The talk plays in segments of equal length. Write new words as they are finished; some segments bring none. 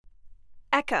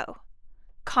Echo.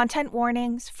 Content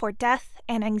warnings for death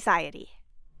and anxiety.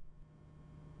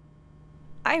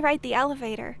 I ride the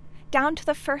elevator down to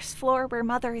the first floor where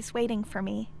Mother is waiting for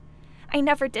me. I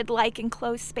never did like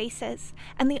enclosed spaces,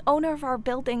 and the owner of our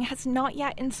building has not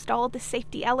yet installed the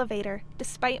safety elevator,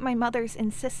 despite my mother's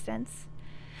insistence.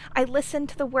 I listen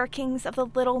to the workings of the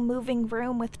little moving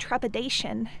room with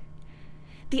trepidation.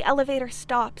 The elevator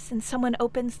stops and someone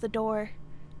opens the door.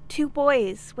 2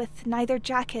 boys with neither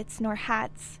jackets nor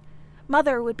hats.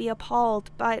 Mother would be appalled,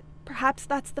 but perhaps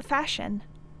that's the fashion.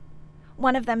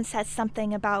 One of them says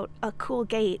something about a cool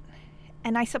gate,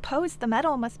 and I suppose the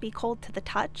metal must be cold to the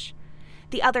touch.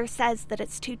 The other says that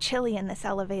it's too chilly in this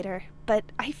elevator, but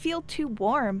I feel too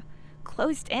warm,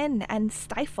 closed in and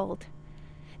stifled.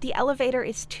 The elevator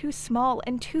is too small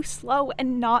and too slow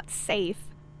and not safe.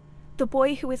 The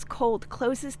boy who is cold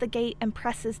closes the gate and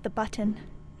presses the button.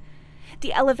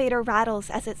 The elevator rattles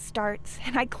as it starts,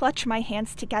 and I clutch my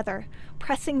hands together,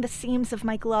 pressing the seams of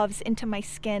my gloves into my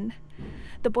skin.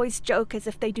 The boys joke as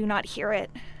if they do not hear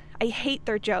it. I hate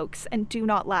their jokes and do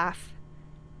not laugh.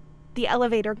 The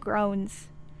elevator groans.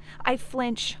 I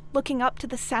flinch, looking up to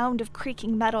the sound of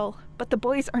creaking metal, but the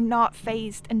boys are not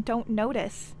fazed and don't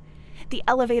notice. The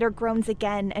elevator groans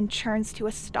again and churns to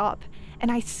a stop, and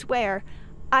I swear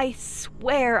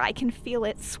I can feel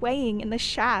it swaying in the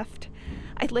shaft.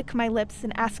 I lick my lips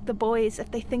and ask the boys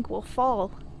if they think we'll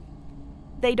fall.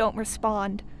 They don't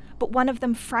respond, but one of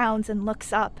them frowns and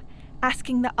looks up,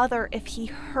 asking the other if he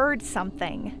heard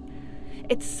something.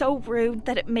 It's so rude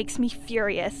that it makes me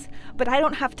furious, but I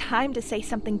don't have time to say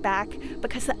something back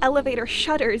because the elevator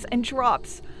shudders and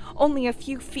drops, only a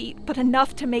few feet, but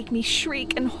enough to make me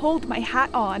shriek and hold my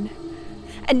hat on.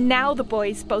 And now the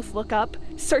boys both look up,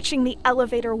 searching the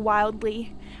elevator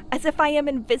wildly, as if I am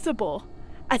invisible,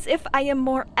 as if I am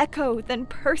more echo than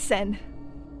person.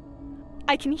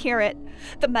 I can hear it,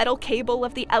 the metal cable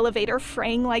of the elevator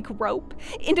fraying like rope,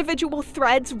 individual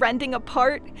threads rending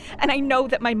apart, and I know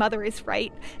that my mother is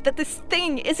right, that this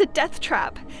thing is a death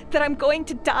trap, that I'm going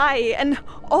to die, and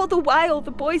all the while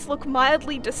the boys look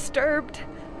mildly disturbed.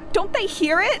 Don't they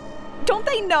hear it? Don't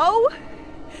they know?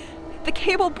 The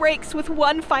cable breaks with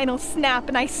one final snap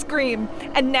and I scream,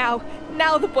 and now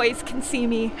the boys can see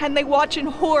me, and they watch in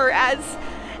horror as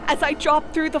I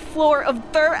drop through the floor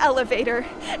of their elevator,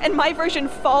 and my version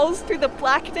falls through the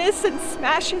blackness and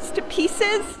smashes to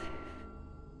pieces.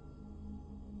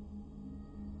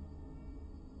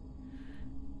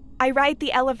 I ride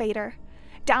the elevator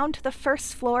down to the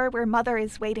first floor where Mother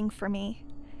is waiting for me.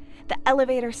 The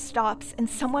elevator stops and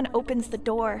someone opens the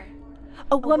door.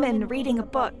 A woman reading a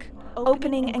book,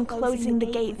 opening and closing the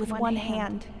gate with one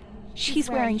hand. She's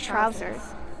wearing trousers.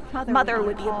 Mother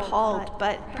would be appalled,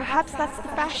 but perhaps that's the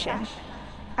fashion.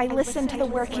 I listen to the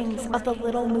workings of the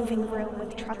little moving room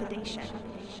with trepidation.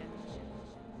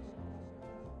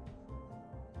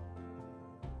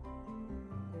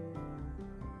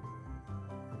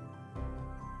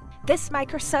 This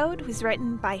microsode was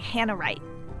written by Hannah Wright.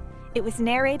 It was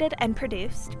narrated and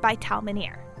produced by Tal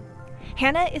Minear.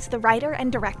 Hannah is the writer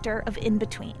and director of In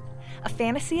Between, a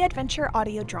fantasy adventure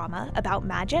audio drama about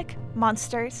magic,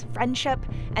 monsters, friendship,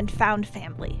 and found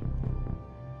family.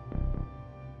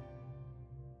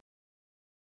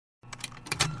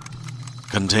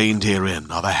 Contained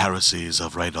herein are the heresies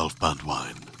of Radolf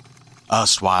Burntwine,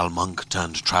 erstwhile monk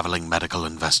turned traveling medical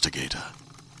investigator.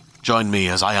 Join me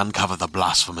as I uncover the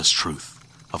blasphemous truth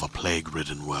of a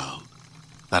plague-ridden world,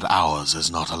 that ours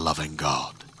is not a loving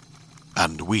God,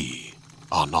 and we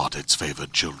are not its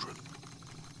favored children.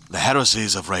 The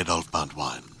Heresies of Radolf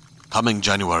Burntwine, coming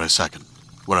January 2nd,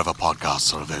 wherever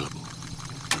podcasts are available.